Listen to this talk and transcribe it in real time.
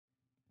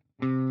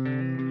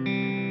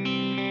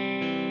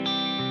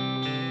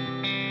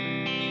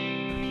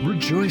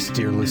Rejoice,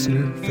 dear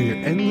listener, for your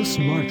endless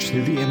march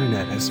through the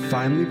internet has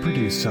finally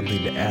produced something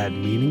to add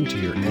meaning to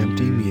your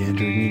empty,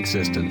 meandering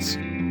existence.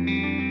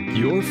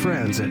 Your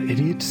friends at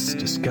Idiots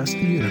Discuss the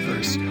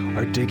Universe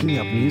are digging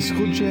up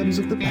musical gems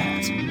of the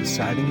past and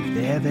deciding if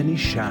they have any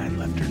shine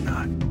left or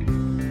not.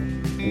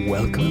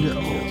 Welcome to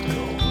Old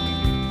Gold.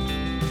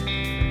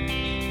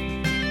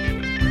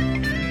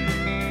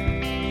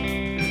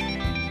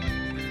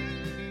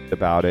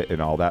 About it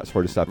and all that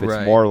sort of stuff. It's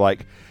Right. more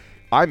like,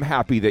 I'm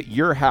happy that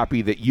you're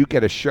happy that you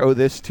get to show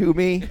this to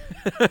me.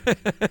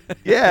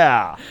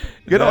 Yeah.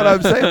 You know what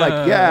I'm saying?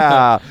 Like,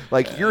 yeah.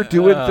 Like, you're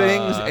doing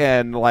things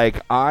and,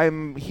 like,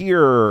 I'm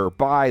here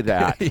by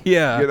that.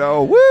 Yeah. You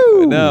know,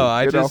 woo!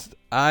 No,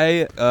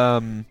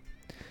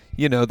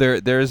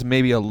 there's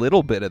maybe a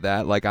little bit of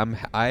that. Like, I'm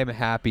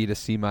happy to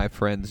see my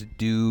friends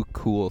do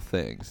cool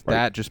things. Right.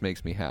 That just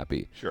makes me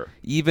happy. Sure.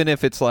 Even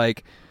if it's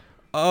like,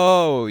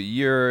 oh,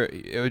 you're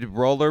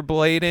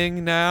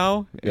rollerblading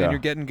now Yeah. and you're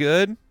getting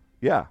good,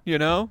 Yeah. you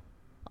know?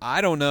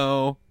 I don't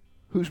know.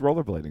 Who's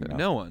rollerblading now?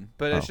 No one.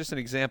 But Oh. it's just an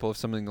example of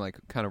something like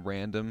kind of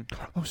random.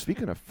 Oh,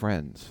 speaking of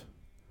friends,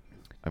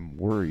 I'm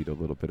worried a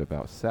little bit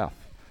about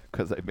Seth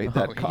because I made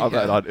that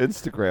comment yeah. on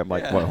Instagram.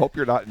 Like, Yeah. well, I hope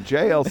you're not in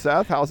jail,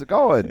 Seth. How's it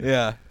going?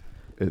 Yeah.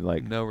 And,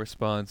 like, No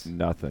response.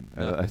 nothing.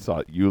 And Nothing. I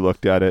saw you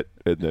looked at it,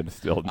 and then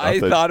still I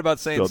nothing. thought about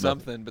saying Still nothing.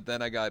 something, but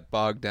then I got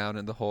bogged down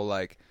in the whole,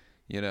 like,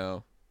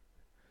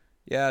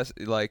 yes,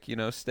 like,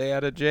 stay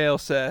out of jail,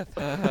 Seth.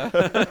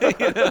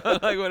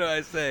 Like, what do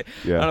I say?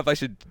 Yeah. I don't know if I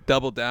should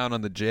double down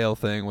on the jail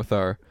thing with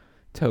our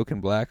token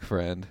black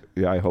friend.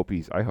 Yeah, I hope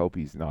he's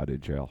not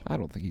in jail. I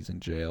don't think he's in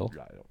jail. I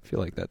don't I feel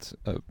like that's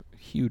a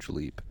huge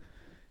leap.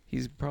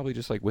 He's probably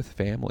just, like, with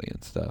family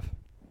and stuff.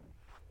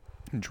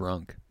 And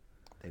drunk.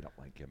 They don't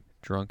like him.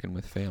 Drunk and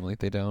with family.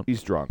 They don't.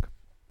 He's drunk.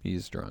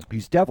 He's drunk.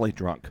 He's definitely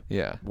drunk.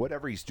 Yeah.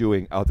 Whatever he's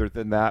doing other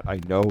than that, I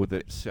know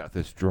that Seth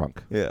is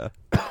drunk Yeah.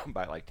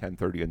 by like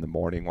 10:30 in the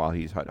morning while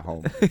he's at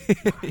home.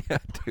 Yeah,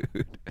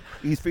 dude.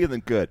 He's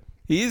feeling good.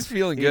 He's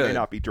feeling He good. may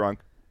not be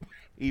drunk.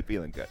 He's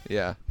feeling good.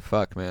 Yeah,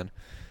 fuck, man.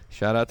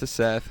 Shout out to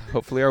Seth.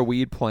 Hopefully our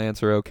weed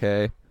plants are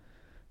okay,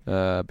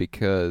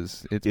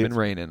 because it's been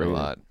raining a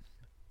lot.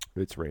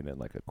 It's raining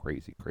like a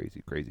crazy,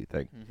 crazy, crazy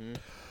thing. Mm-hmm.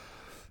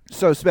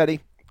 So, Smitty,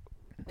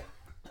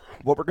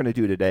 what we're going to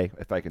do today,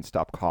 if I can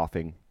stop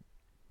coughing,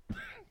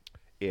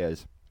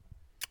 is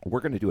we're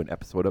going to do an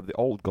episode of the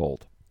Old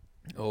Gold.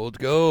 Old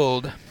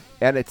gold.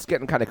 And it's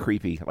getting kind of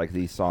creepy. Like,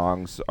 these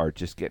songs are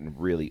just getting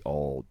really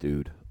old,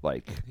 dude.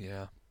 Like,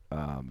 Yeah.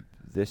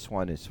 this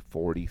one is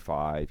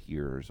 45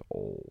 years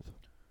old.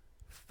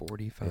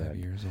 45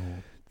 Yeah. years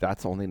old.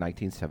 That's only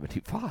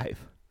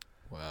 1975.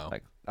 Wow.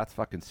 Like, that's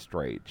fucking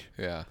strange.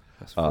 Yeah.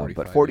 That's 45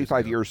 But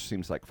 45 ago. years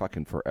seems like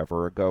fucking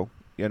forever ago.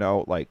 You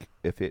know, like,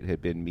 if it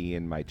had been me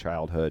in my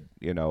childhood,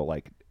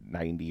 like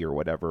 90 or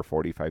whatever,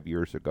 45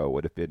 years ago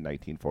would have been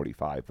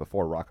 1945,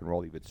 before rock and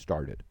roll even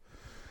started.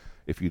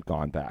 If you'd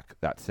gone back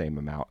that same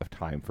amount of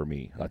time for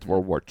me. That's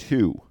World War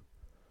II.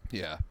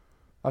 Yeah.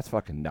 That's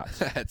fucking nuts.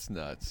 That's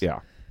nuts.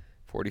 Yeah.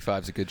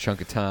 45's a good chunk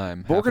of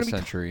time. But Half we're a gonna be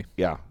century.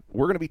 Yeah.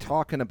 We're going to be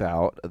talking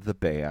about the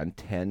band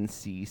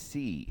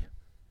 10cc.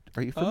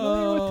 Are you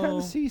familiar with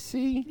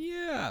 10cc?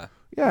 Yeah.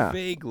 Yeah.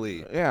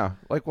 Vaguely. Yeah.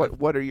 Like,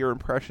 what are your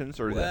impressions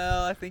or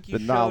Well, I think you the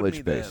showed knowledge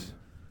me base? them.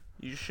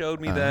 You showed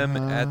me them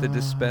at the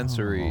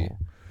dispensary. Oh.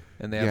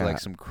 And they have Yeah. like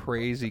some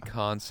crazy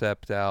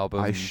concept album.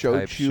 I showed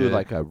type you shit.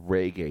 like a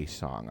reggae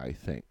song, I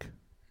think.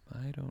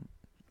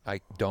 I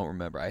don't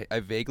remember. I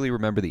vaguely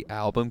remember the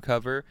album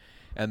cover,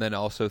 and then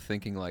also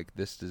thinking like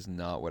this is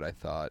not what I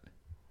thought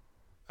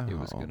it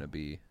was Oh. gonna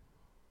be.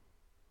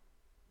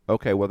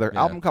 Okay, well, their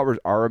Yeah. album covers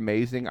are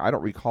amazing. I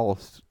don't recall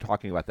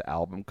talking about the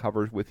album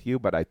covers with you,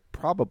 but I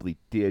probably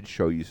did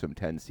show you some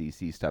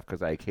 10cc stuff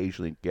because I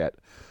occasionally get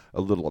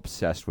a little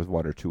obsessed with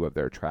one or two of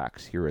their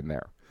tracks here and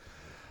there.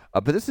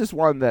 But this is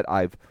one that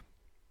I've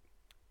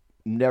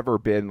never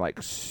been like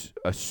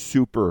a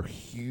super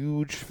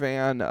huge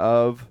fan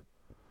of.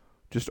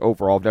 Just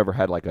overall, I've never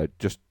had like a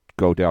just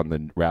go down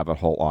the rabbit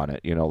hole on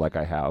it, like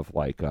I have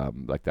like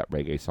that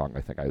reggae song.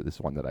 I think this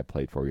is one that I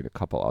played for you, and a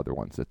couple other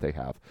ones that they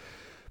have.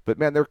 But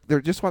man,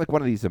 they're just one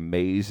of these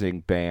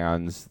amazing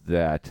bands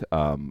that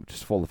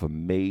just full of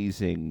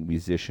amazing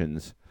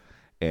musicians,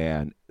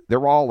 and they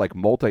were all like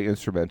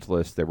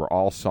multi-instrumentalists. They were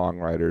all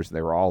songwriters. And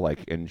they were all like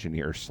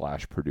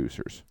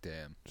engineers/producers.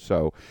 Damn.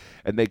 So,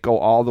 and they go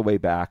all the way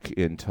back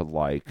into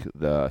like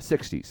the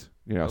 60s.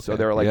 So Okay,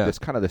 they're like yeah. this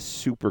kind of the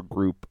super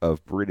group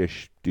of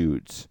British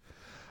dudes.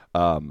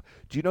 Do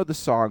you know the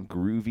song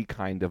 "Groovy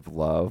Kind of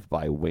Love"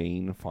 by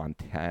Wayne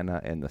Fontana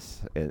and the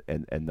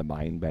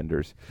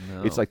Mindbenders?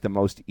 No. It's like the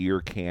most ear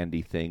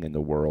candy thing in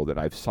the world, and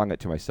I've sung it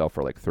to myself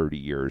for like 30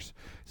 years.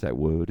 It's like,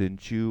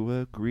 wouldn't you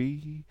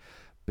agree,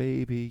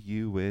 baby,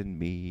 you and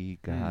me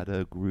got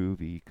a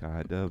groovy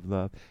kind of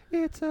love.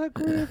 It's a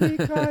groovy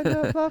kind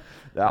of love.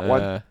 That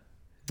one.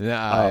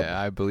 Yeah,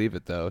 I believe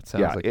it though. It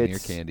sounds yeah, like an ear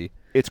it's- candy.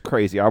 It's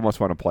crazy. I almost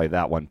want to play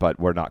that one, but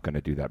we're not going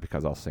to do that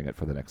because I'll sing it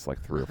for the next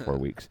like 3 or 4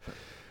 weeks.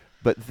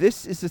 But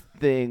this is a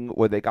thing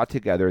where they got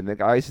together, and the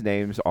guys'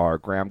 names are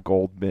Graham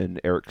Goldman,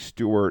 Eric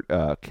Stewart,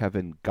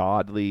 Kevin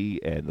Godley,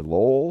 and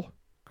Lowell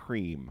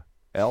Cream.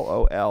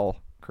 Lol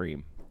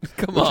Cream.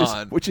 Come which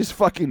on. which is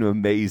fucking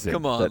amazing.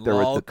 Come on, that they're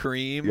at Lol the-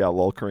 Cream. Yeah,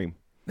 Lol Cream.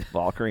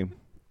 Lol Cream.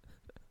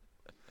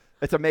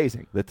 It's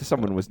amazing that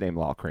someone was named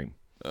Lol Cream.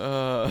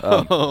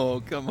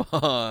 Oh, come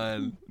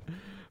on.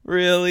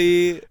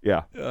 Really?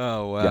 Yeah.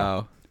 Oh,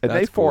 wow. And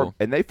That's cool.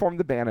 they formed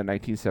the band in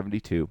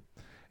 1972.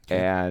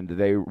 And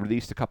they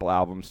released a couple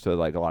albums to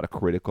like a lot of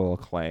critical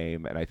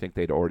acclaim, and I think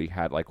they'd already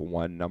had like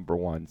one number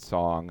one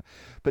song,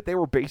 but they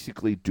were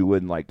basically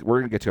doing like,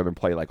 we're gonna get together and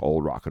play like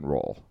old rock and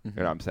roll. You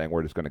know what I'm saying?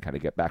 We're just gonna kind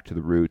of get back to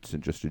the roots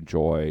and just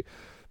enjoy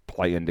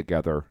playing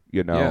together.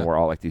 You know, Yeah. we're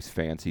all like these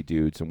fancy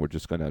dudes, and we're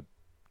just gonna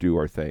do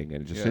our thing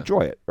and just Yeah.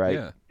 enjoy it, right?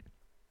 Yeah.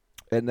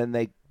 And then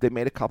they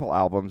made a couple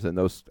albums, and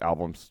those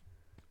albums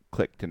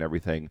clicked and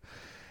everything,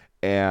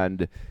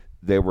 and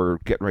they were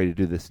getting ready to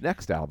do this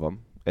next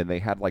album. And they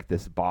had like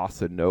this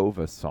bossa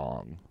nova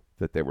song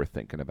that they were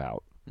thinking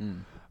about,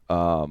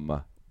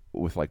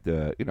 with like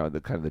the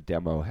the kind of the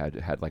demo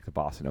had like the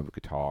bossa nova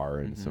guitar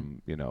and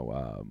some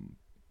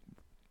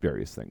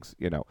various things,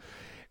 and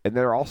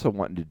they're also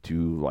wanting to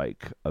do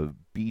like a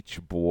Beach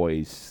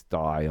Boys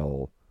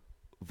style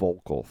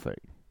vocal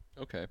thing,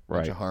 Okay. Right.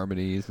 Bunch of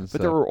harmonies and but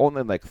stuff. there were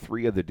only like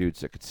 3 of the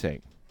dudes that could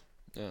sing,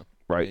 Yeah.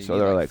 right? You So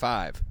need, they're like like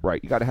 5.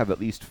 right, you got to have at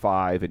least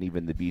 5, and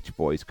even the Beach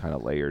Boys kind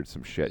of layered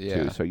some shit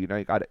Yeah. too. So you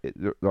got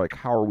they're like,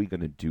 how are we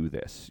going to do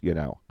this?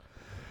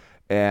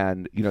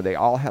 And they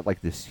all had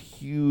like this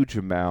huge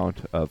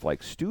amount of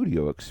like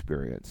studio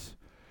experience.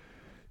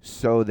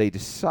 So they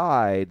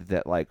decide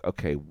that like,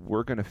 okay,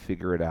 we're going to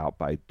figure it out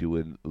by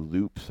doing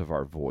loops of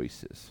our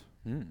voices.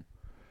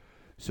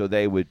 So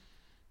they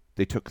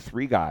took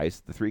 3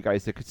 guys, the 3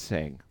 guys that could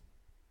sing,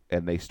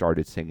 and they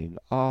started singing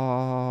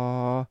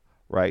ah,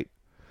 right?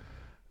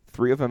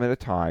 3 of them at a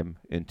time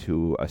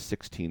into a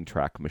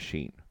 16-track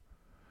machine.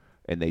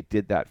 And they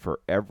did that for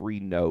every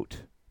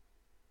note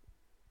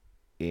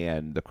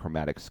in the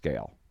chromatic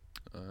scale,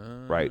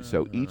 right?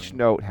 So each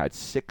note had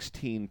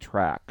 16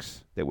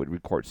 tracks. They would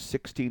record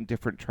 16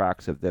 different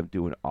tracks of them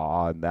doing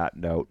ah on that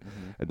note,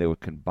 and they would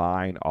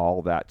combine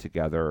all that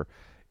together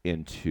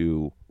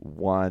into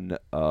one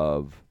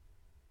of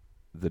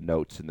the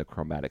notes in the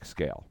chromatic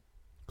scale.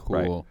 Cool.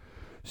 Right.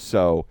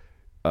 So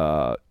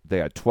they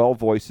had 12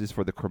 voices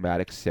for the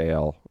chromatic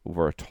scale,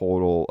 over a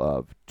total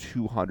of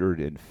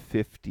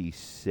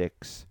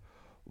 256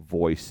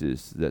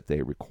 voices that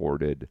they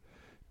recorded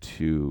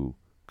to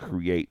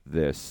create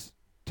this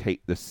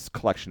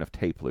collection of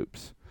tape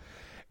loops.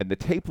 And the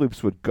tape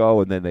loops would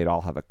go, and then they'd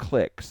all have a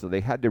click. So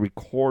they had to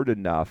record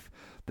enough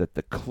that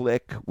the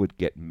click would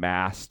get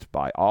masked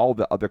by all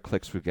the other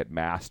clicks would get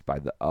masked by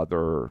the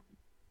other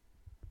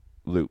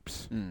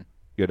loops.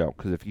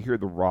 Because if you hear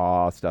the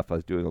raw stuff, I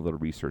was doing a little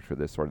research for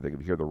this sort of thing. If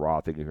you hear the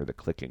raw thing, you hear the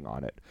clicking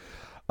on it.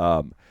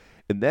 And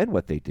then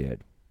what they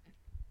did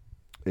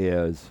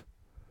is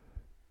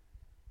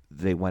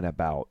they went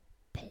about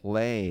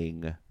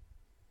playing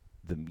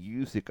the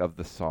music of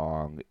the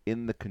song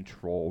in the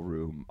control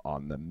room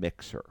on the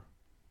mixer.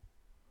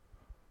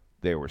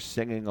 They were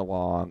singing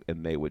along,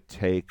 and they would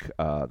take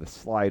the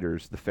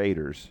sliders, the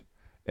faders,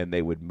 and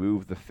they would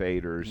move the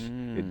faders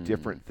in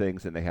different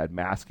things, and they had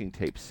masking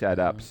tape set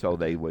up so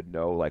they would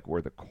know like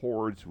where the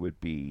chords would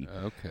be.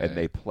 Okay. And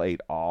they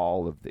played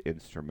all of the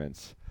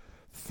instruments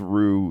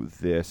through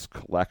this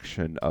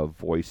collection of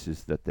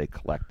voices that they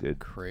collected.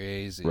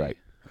 Crazy. Right.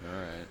 All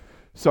right.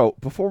 So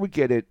before we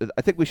get it,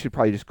 I think we should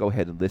probably just go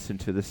ahead and listen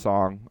to the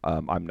song.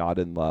 I'm Not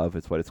in Love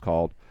is what it's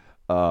called.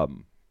 A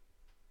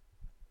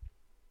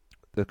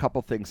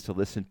couple things to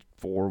listen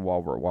for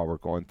while we're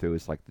going through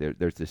is like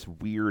there's this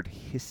weird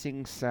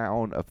hissing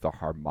sound of the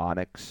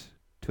harmonics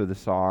to the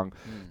song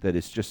that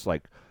is just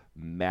like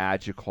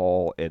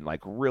magical and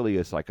like really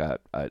is like an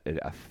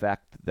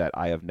effect that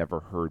I have never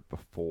heard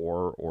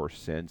before or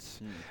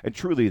since. And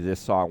truly, this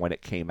song when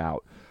it came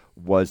out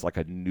was like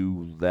a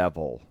new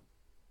level.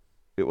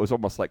 It was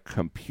almost like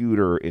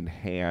computer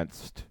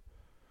enhanced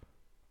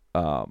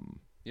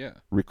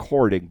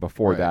recording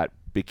before that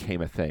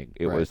became a thing.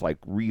 It was like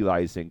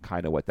realizing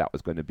kind of what that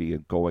was going to be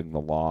and going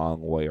the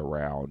long way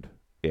around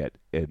it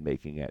and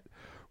making it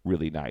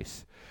really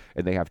nice.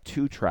 And they have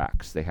 2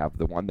 tracks. They have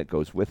the one that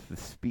goes with the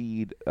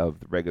speed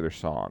of the regular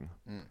song.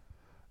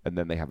 And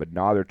then they have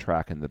another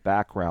track in the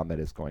background that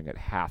is going at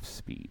half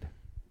speed.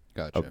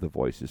 Gotcha. Of the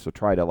voices. So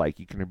try to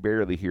you can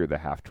barely hear the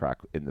half track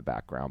in the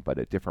background, but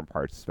at different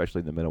parts, especially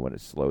in the middle when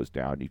it slows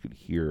down, you can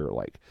hear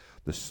like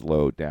the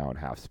slowed down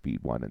half speed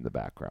one in the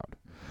background.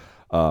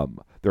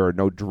 There are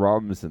no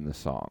drums in the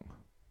song.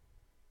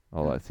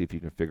 Well, let's see if you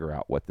can figure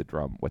out what the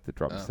drum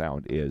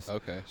sound is.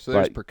 Okay. So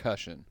there's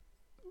percussion.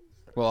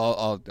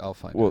 Well, I'll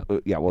find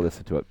out. Yeah, we'll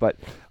listen to it. But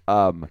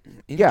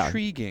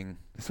Intriguing.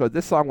 So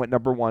this song went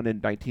number 1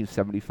 in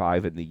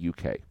 1975 in the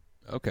UK.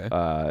 Okay.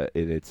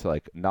 And it's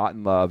like Not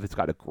in Love. It's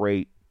got a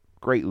great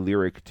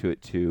lyric to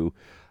it too.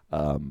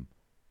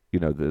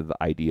 the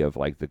idea of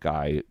like the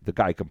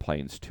guy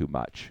complains too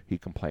much. He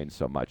complains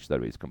so much that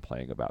what he's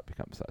complaining about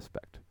becomes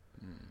suspect.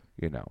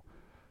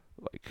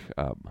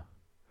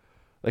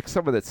 Like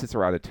someone that sits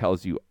around and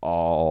tells you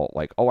all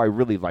like, oh, I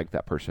really like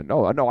that person.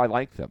 No, I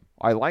like them.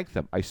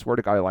 I swear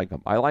to God, I like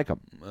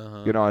them.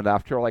 And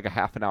after like a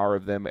half an hour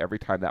of them, every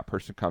time that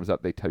person comes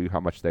up, they tell you how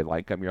much they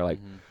like them. You're like,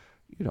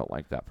 you don't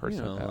like that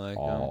person at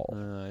all.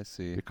 I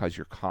see. Because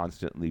you're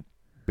constantly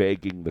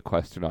begging the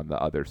question on the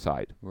other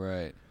side.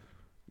 Right.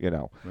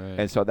 Right.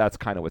 And so that's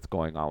kind of what's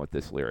going on with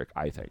this lyric,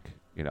 I think.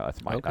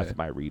 That's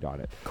my read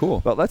on it.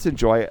 Cool. But let's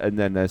enjoy it, and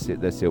then let's see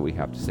what we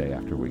have to say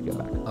after we get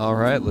back. All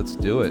right, let's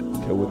do it.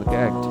 Kill with the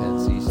Gang.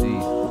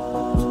 10cc.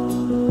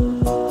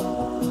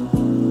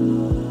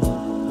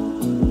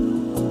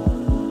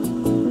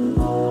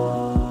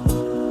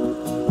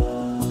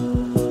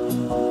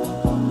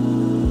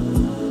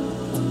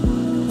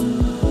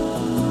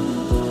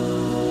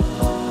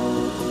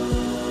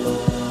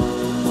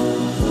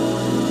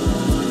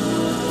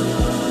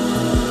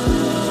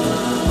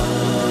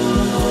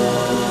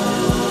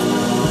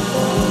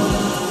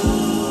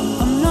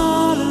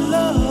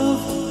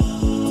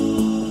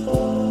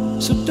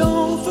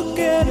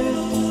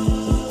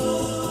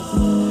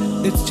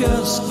 It's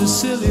just a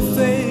silly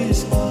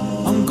phase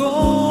I'm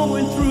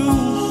going through.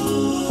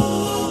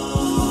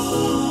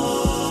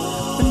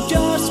 And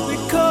just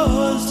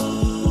because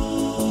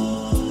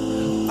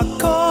I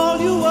call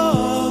you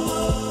up,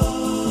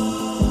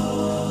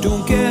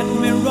 don't get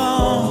me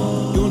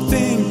wrong, don't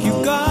think you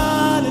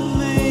got it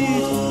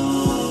made.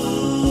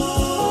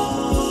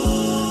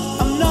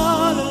 I'm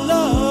not in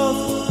love,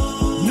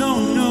 no.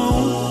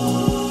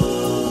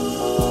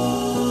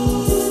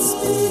 It's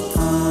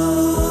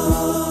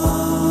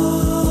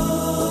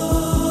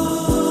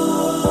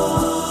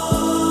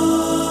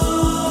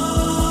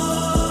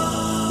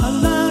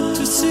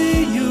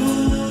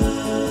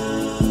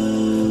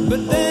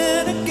but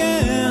then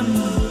again,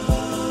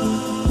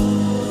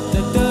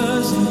 that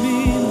doesn't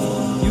mean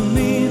you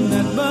mean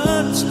that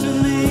much to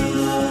me.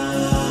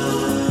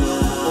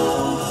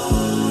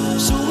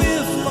 So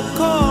if I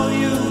call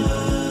you,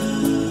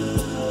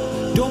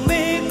 don't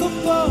make a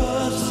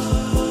fuss.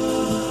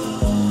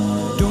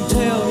 Don't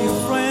tell your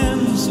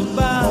friends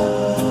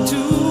about the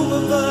two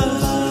of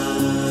us.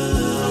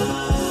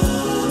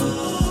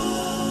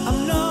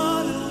 I'm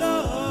not in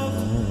love.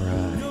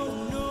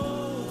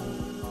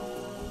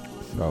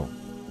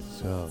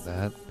 So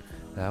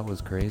that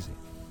was crazy.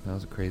 That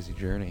was a crazy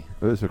journey.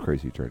 It was a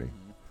crazy journey.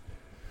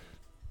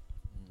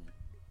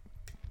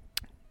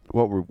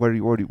 What are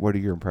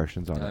your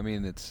impressions on it? I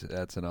mean,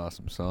 that's an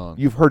awesome song.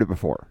 You've heard it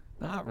before?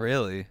 Not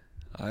really.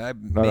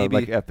 Maybe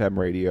like FM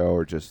radio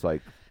or just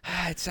like.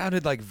 It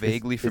sounded like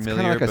vaguely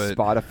familiar, it's kind of like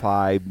a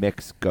Spotify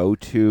mix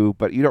go-to,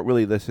 but you don't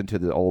really listen to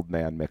the old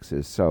man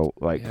mixes. So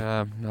like,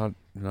 yeah, not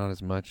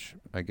as much,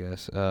 I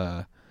guess.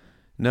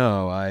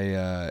 No,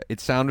 it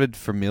sounded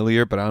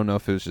familiar, but I don't know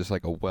if it was just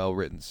like a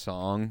well-written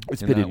song.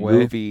 It's been in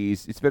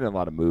movies. It's been in a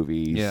lot of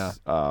movies. Yeah.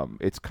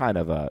 It's kind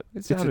of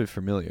It sounded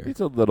familiar. It's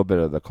a little bit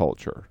of the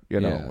culture,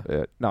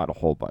 not a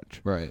whole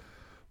bunch. Right.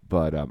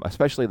 But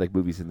especially like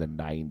movies in the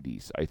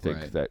 90s, I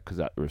think that because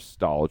that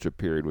nostalgia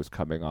period was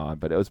coming on,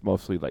 but it was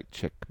mostly like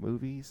chick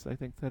movies, I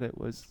think that it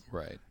was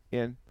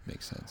in.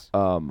 Makes sense.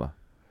 And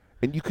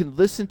you can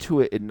listen to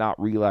it and not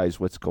realize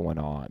what's going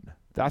on.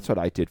 That's what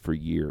I did for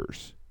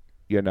years.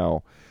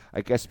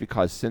 I guess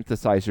because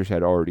synthesizers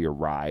had already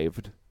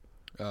arrived.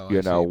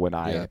 When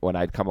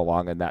I'd come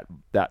along, and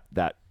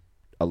that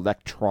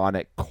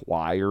electronic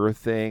choir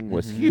thing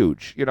was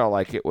huge.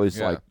 Like it was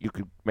like you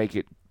could make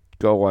it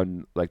go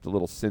on like the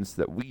little synths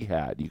that we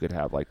had. You could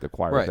have like the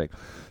choir thing.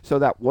 So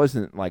that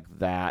wasn't like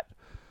that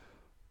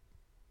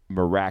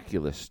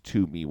miraculous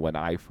to me when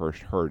I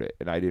first heard it,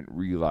 and I didn't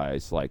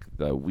realize like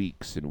the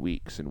weeks and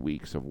weeks and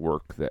weeks of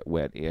work that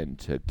went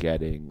into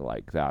getting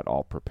like that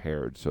all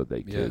prepared so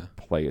they could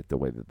play it the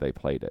way that they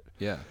played it.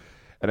 Yeah.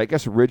 And I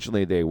guess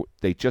originally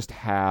they just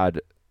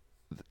had,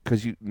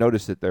 because you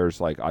notice that there's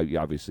like,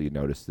 obviously you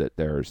notice that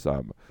there's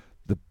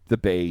the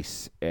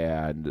bass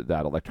and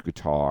that electric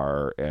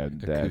guitar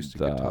and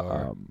acoustic then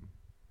guitar.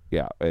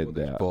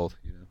 And both,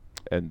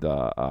 and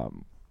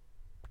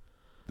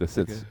the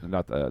synths,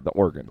 not the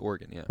organ. The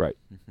organ, yeah. Right.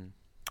 Mm-hmm.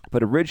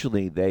 But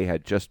originally they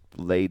had just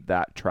laid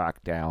that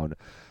track down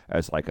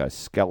as like a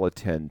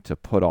skeleton to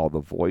put all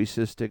the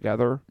voices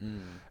together,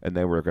 and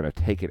they were going to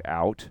take it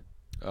out.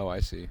 Oh,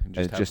 I see.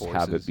 And just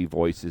have it be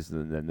voices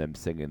and then them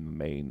singing the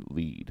main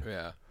lead.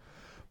 Yeah.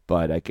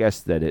 But I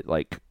guess that it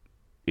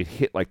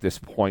hit like this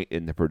point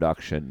in the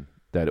production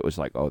that it was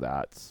like, oh,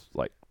 that's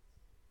like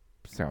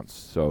sounds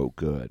so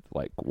good.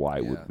 Like,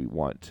 why would we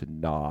want to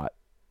not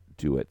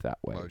do it that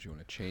way? Why would you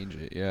want to change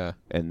it? Yeah.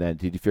 And then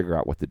did you figure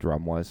out what the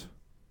drum was?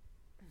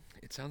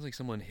 It sounds like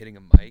someone hitting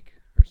a mic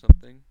or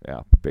something.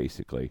 Yeah,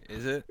 basically.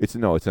 Is it? It's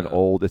an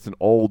old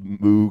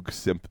Moog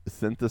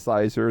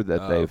synthesizer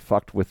that they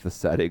fucked with the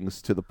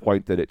settings to the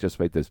point that it just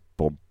made this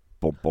boom,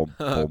 boom, boom,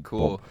 boom,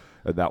 cool. boom.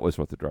 And that was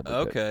what the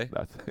drummer did.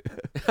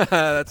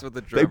 That's what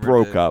the drummer They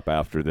broke did. up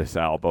after this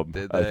album.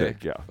 Did I they?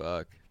 think, yeah.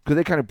 Fuck. because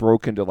they kind of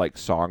broke into like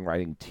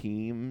songwriting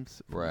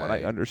teams, from what I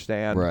Right.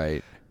 understand,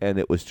 Right. and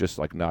it was just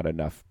like not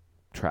enough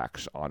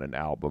tracks on an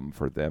album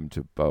for them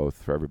to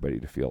for everybody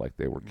to feel like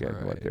they were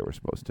getting what Right. they were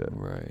supposed to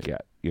Right.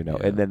 get, you know.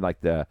 Yeah. And then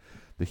like the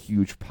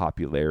huge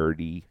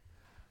popularity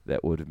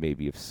that would have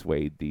maybe have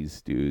swayed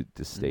these dudes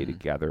to stay Mhm.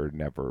 together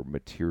never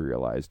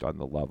materialized on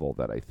the level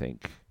that I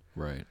think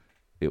Right.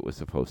 it was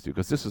supposed to,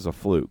 because this is a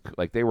fluke.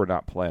 Like they were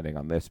not planning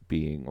on this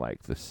being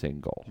like the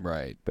single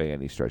Right. by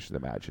any stretch of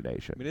the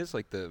imagination. I mean, it is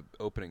like the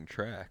opening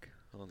track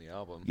on the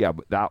album. Yeah,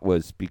 but that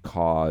was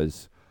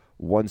because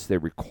once they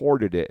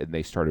recorded it and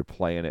they started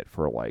playing it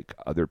for like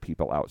other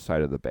people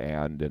outside of the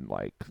band and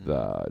like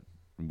the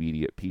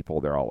immediate people,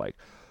 they're all like,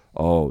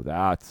 "Oh,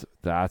 that's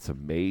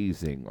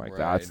amazing! Like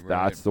Right,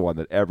 that's the one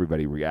that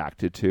everybody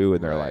reacted to,"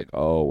 and they're Right. like,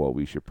 "Oh, well,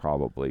 we should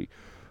probably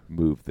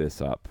move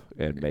this up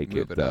and make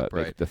Move it, it up,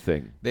 make right. it the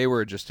thing." They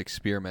were just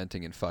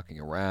experimenting and fucking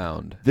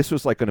around. This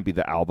was like going to be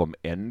the album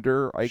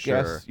ender, I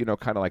Sure. guess. You know,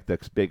 kind of like the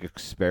big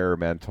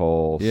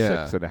experimental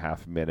Yeah.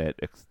 6.5 minute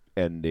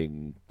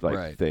ending like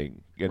Right.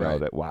 thing. You know, Right.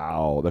 that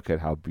wow, look at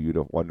how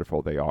beautiful,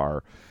 wonderful they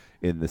are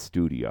in the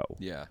studio.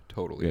 Yeah,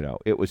 totally. You know,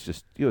 it was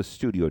just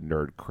studio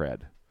nerd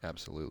cred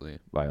Absolutely.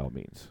 by all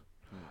means.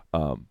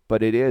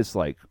 But it is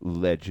like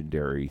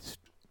legendary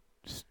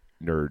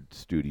nerd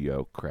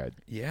studio cred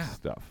Yeah.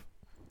 stuff.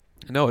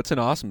 No, it's an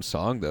awesome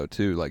song though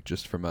too. Like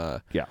just from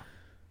a Yeah.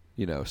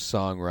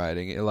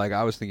 songwriting. Like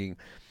I was thinking,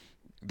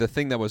 the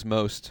thing that was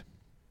most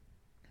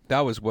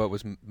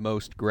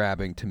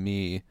grabbing to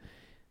me,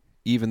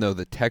 even though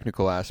the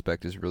technical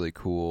aspect is really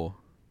cool,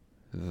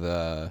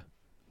 the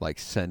like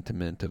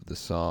sentiment of the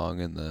song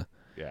and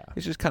Yeah.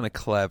 it's just kind of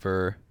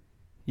clever,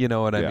 you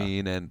know what I Yeah.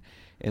 mean, and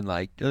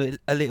like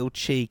a little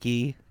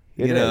cheeky,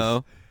 It you is.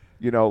 know.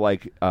 You know,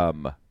 like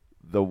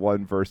the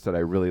one verse that I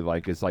really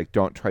like is like,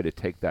 "Don't try to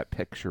take that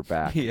picture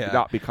back." Yeah.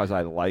 Not because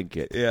I like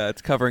it. Yeah,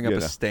 it's covering up You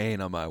a know.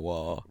 stain on my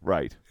wall,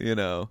 Right. you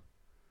know.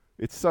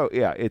 It's so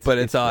it's But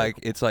it's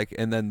like,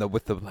 and then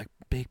with the like,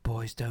 big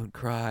boys don't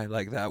cry,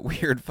 like that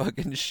weird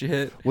fucking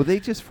shit. well, they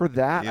just for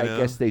that You I know?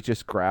 guess they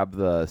just grab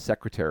the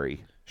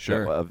secretary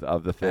Sure.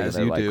 of the thing, As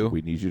and they're you like, do.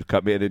 "We need you to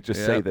come in and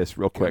just say Yep. this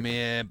real quick. Come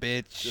here,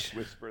 bitch. Just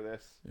whisper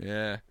this."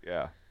 Yeah.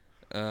 Yeah.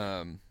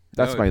 no,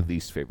 That's my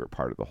least favorite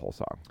part of the whole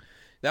song.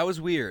 That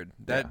was weird.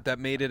 That Yeah. that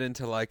made it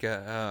into like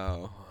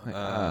a You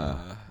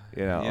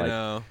know, you like,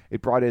 know.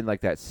 it brought in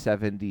like that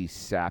 70s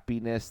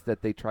sappiness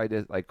that they try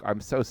to like.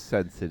 I'm so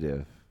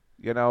sensitive.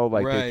 You know,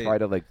 like they Right. try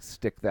to like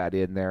stick that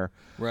in there.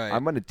 Right.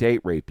 I'm going to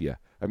date rape you.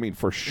 I mean,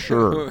 for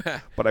sure.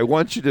 But I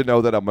want you to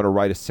know that I'm going to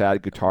write a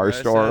sad guitar Write a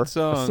store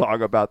sad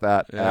song. about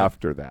that Yeah.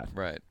 after that.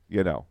 Right.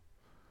 You know,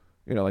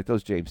 like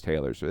those James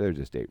Taylors, they're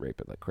just date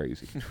raping like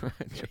crazy.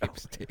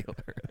 James Taylor.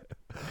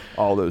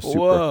 all those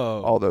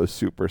Whoa.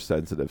 super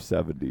sensitive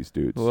 70s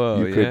dudes.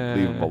 Whoa, you couldn't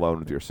leave yeah. them alone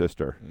with your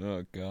sister.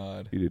 Oh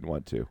God. You didn't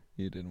want to.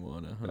 You didn't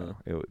want to, huh? No,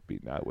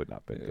 it would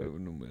not been It good.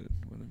 wouldn't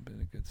have been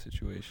a good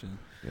situation.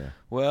 Yeah.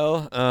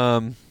 Well,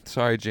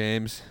 sorry,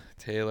 James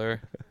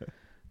Taylor,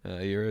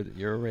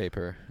 you're a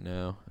raper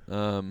now.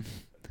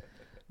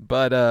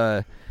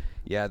 But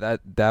yeah,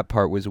 that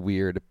part was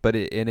weird. But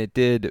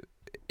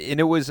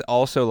it was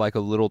also like a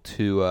little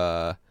too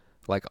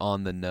like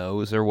on the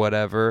nose or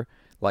whatever.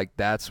 Like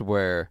that's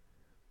where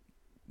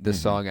the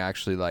song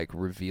actually like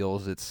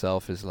reveals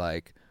itself as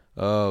like,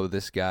 oh,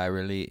 this guy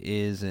really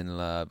is in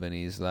love and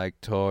he's like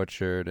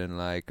tortured and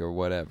like or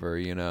whatever,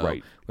 you know.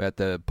 Right. At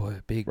the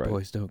big Right.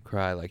 boys don't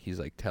cry, like he's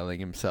like telling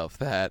himself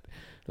that,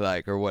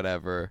 like or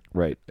whatever.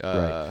 Right.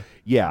 right.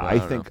 Yeah, I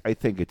don't I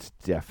think it's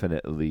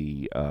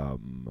definitely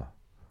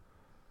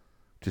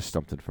just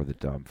something for the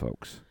dumb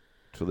folks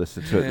to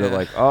listen to. They're Yeah.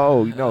 like,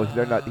 oh, no,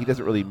 they're not. He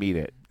doesn't really mean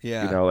it.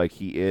 Yeah. You know, like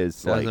he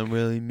is like. Doesn't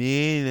really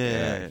mean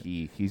Yeah, it.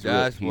 he's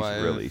That's he's why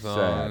really the song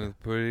sad. is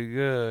pretty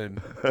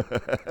good.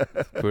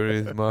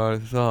 Pretty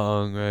smart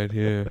song right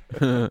here.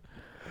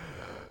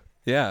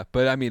 Yeah,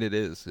 but I mean it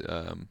is.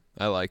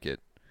 I like it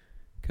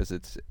because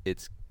it's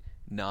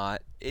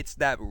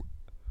that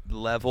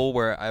level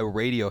where a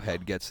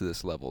Radiohead gets to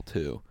this level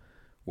too,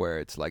 where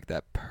it's like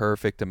that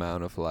perfect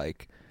amount of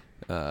like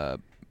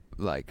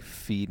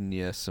feeding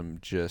you some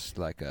just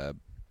like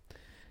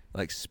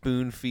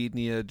spoon feeding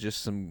you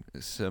just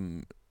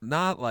some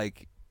not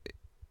like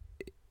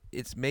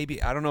it's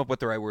maybe I don't know what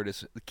the right word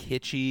is,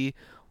 kitschy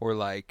or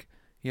like,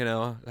 you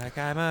know, like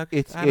I'm a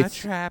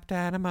trapped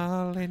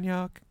animal in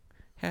your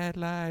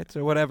headlights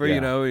or whatever, Yeah.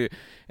 you know,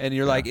 and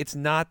you're Yeah. like it's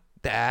not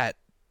that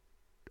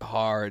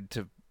hard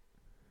to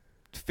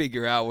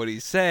figure out what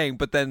he's saying,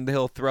 but then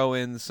he'll throw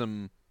in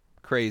some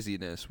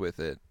craziness with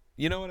it.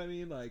 You know what I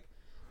mean? Like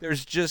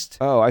there's just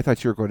Oh, I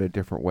thought you were going a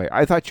different way.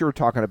 I thought you were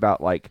talking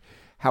about like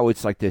how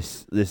it's like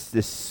this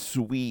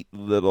sweet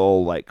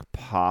little like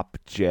pop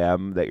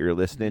gem that you're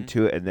listening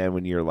to, and then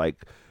when you're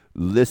like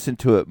listen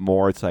to it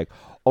more, it's like,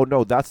 oh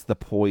no, that's the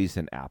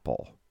poison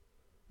apple.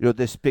 You know,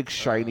 this big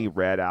shiny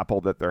red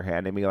apple that they're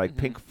handing me, like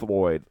Pink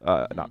Floyd,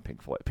 not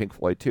Pink Floyd, Pink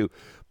Floyd too,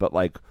 but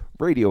like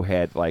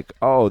Radiohead, like,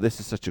 oh, this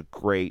is such a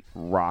great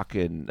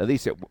rockin', at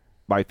least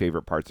my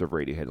favorite parts of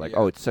Radiohead, like, Yeah.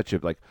 oh, it's such a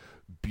like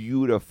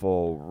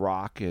beautiful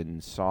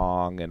rockin'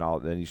 song and all.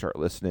 Then you start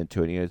listening to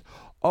it, and he goes,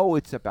 "Oh,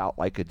 it's about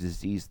like a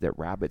disease that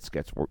rabbits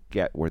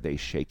get where they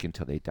shake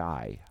until they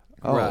die."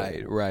 Oh.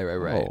 Right.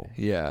 Oh.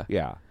 Yeah.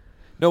 Yeah.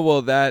 No,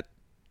 well, that,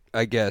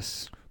 I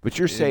guess... But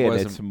you're saying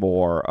wasn't- it's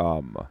more.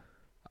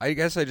 I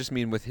guess I just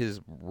mean with his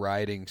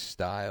writing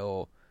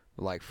style,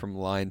 like from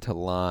line to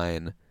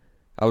line.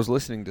 I was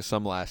listening to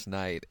some last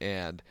night,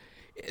 and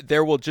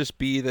there will just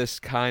be this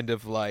kind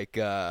of like...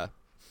 and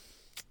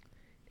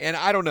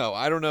I don't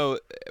know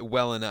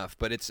well enough,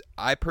 but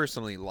I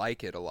personally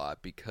like it a lot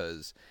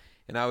because...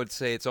 And I would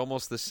say it's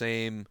almost the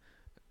same...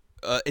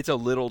 it's a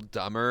little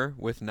dumber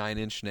with Nine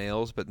Inch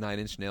Nails, but Nine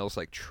Inch Nails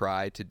like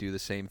try to do the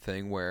same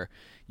thing where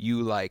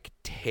you like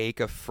take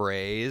a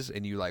phrase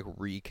and you like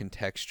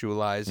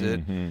recontextualize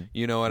it.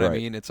 You know what I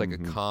mean? It's like a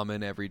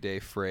common everyday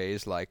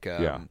phrase, like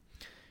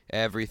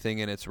everything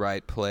in its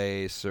right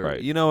place, or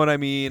you know what I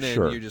mean?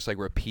 And you just like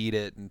repeat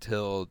it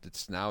until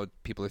it's now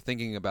people are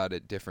thinking about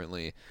it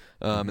differently,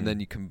 and then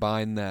you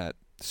combine that.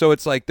 So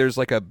it's like there's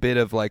like a bit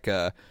of like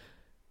a.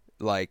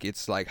 Like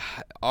it's like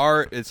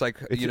art, it's like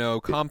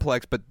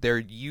complex, but they're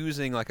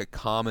using like a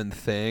common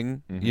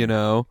thing, you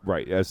know,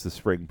 right, as the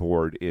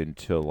springboard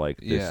into like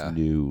this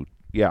new,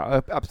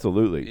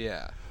 absolutely,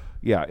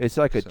 yeah. It's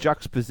like a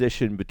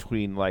juxtaposition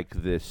between like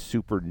this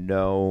super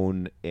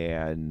known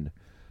and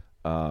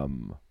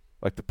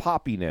like the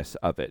poppiness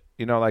of it,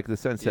 you know, like the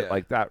sense that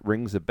like that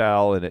rings a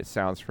bell and it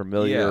sounds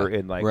familiar,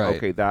 and like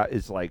okay, that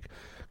is like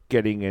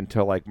getting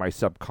into like my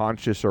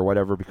subconscious or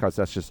whatever, because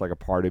that's just like a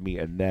part of me,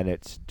 and then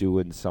it's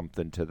doing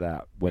something to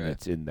that when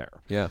it's in there.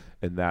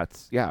 And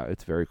that's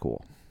it's very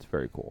cool. It's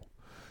very cool.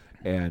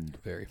 And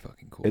very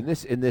fucking cool. In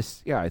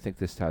this I think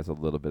this has a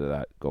little bit of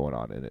that going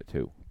on in it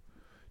too.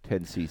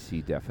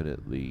 10cc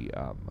definitely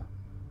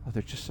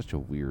they're just such a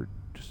weird,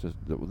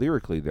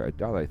 lyrically,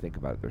 now that I think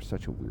about it, they're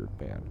such a weird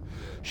band.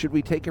 Should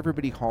we take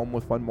everybody home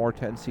with one more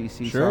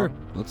 10cc song?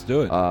 Let's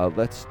do it.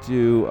 Let's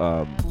do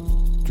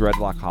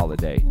Dreadlock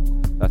Holiday.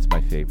 That's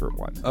my favorite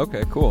one.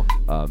 Okay, cool.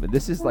 And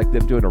this is like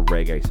them doing a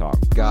reggae song.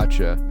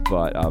 Gotcha.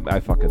 But I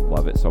fucking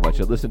love it so much.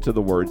 I listen to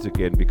the words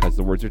again because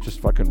the words are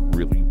just fucking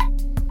really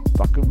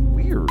fucking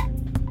weird.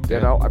 You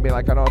know, I mean,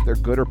 like, I don't know if they're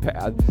good or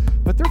bad,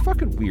 but they're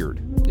fucking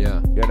weird.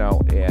 Yeah. You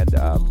know, and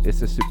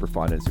it's just super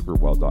fun and super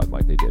well done,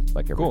 like they did.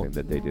 Like everything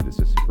that they did is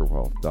just super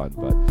well done.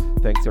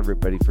 But thanks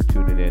everybody for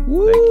tuning in.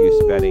 Woo! Thank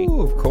you,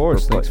 Spenny. Of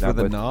course. Thanks for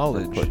the for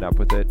knowledge. putting up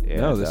with it.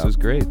 And, no, this was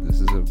great.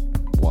 This is a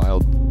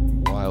wild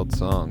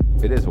song.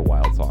 It is a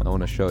wild song. I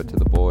want to show it to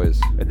the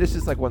boys. And this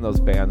is like one of those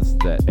bands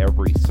that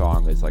every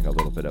song is like a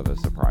little bit of a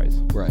surprise.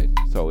 Right.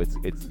 So it's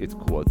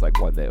cool. It's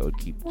like one that would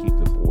keep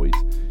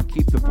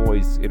the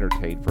boys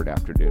entertained for an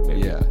afternoon,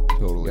 maybe. Yeah,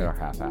 totally. You know,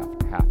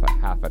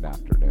 half an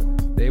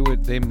afternoon.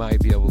 They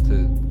might be able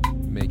to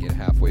make it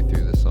halfway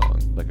through the song.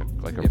 Like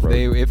a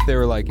if they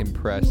were like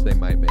impressed, they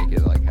might make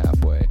it like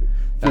halfway.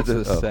 That's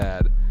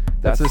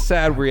a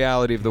sad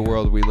reality of the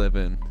world we live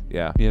in.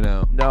 Yeah. You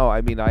know. No,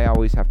 I mean, I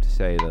always have to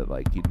say that,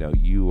 like, you know,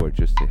 you are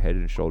just a head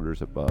and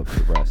shoulders above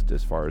the rest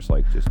as far as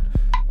like just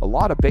a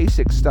lot of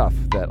basic stuff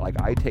that like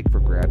I take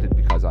for granted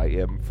because I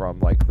am from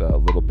like the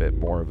little bit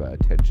more of a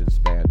attention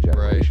span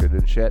generation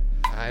and shit.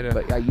 I don't.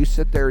 But yeah, you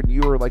sit there and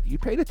you were like, you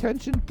paid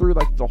attention through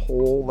like the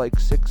whole like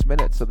 6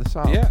 minutes of the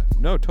song. Yeah,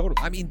 no,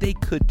 totally. I mean, they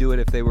could do it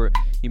if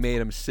you made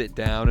them sit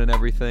down and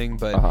everything,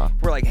 but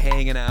if we're like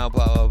hanging out,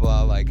 blah, blah,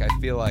 blah. Like, I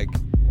feel like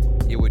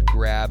it would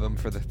grab them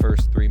for the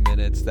first 3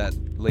 minutes. That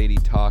lady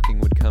talking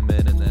would come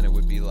in, and then it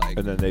would be like...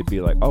 And then they'd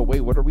be like, oh,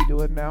 wait, what are we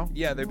doing now?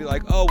 Yeah, they'd be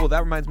like, oh, well,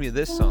 that reminds me of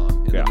this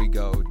song. And then we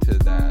go to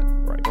that.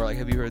 Right. Or like,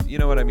 have you heard... You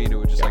know what I mean? It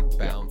would just like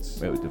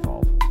bounce. It would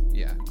devolve.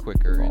 Yeah,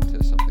 quicker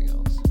into something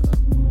else.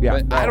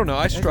 But I don't know.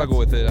 I struggle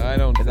with it. I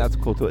don't... And that's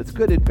cool, too. It's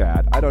good and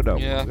bad. I don't know.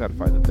 Yeah. We got to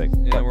find the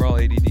thing. Yeah, we're all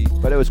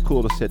ADD. But it was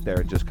cool to sit there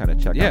and just kind of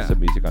check out some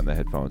music on the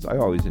headphones. I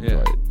always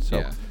enjoy it.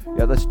 So,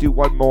 yeah, let's do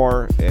one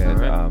more,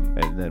 and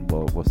and then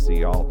we'll see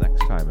y'all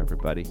next time,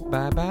 everybody.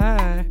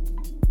 Bye-bye.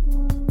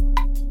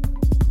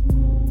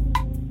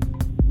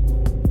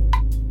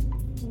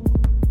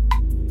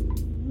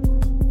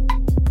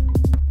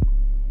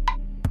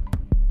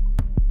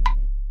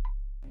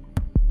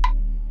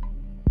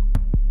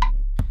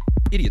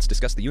 Idiots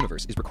Discuss the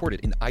Universe is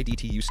recorded in the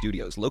IDTU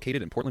studios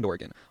located in Portland,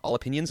 Oregon. All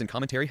opinions and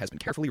commentary has been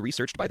carefully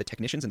researched by the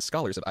technicians and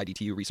scholars of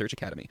IDTU Research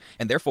Academy,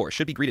 and therefore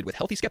should be greeted with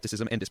healthy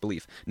skepticism and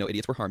disbelief. No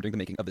idiots were harmed during the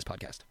making of this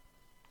podcast.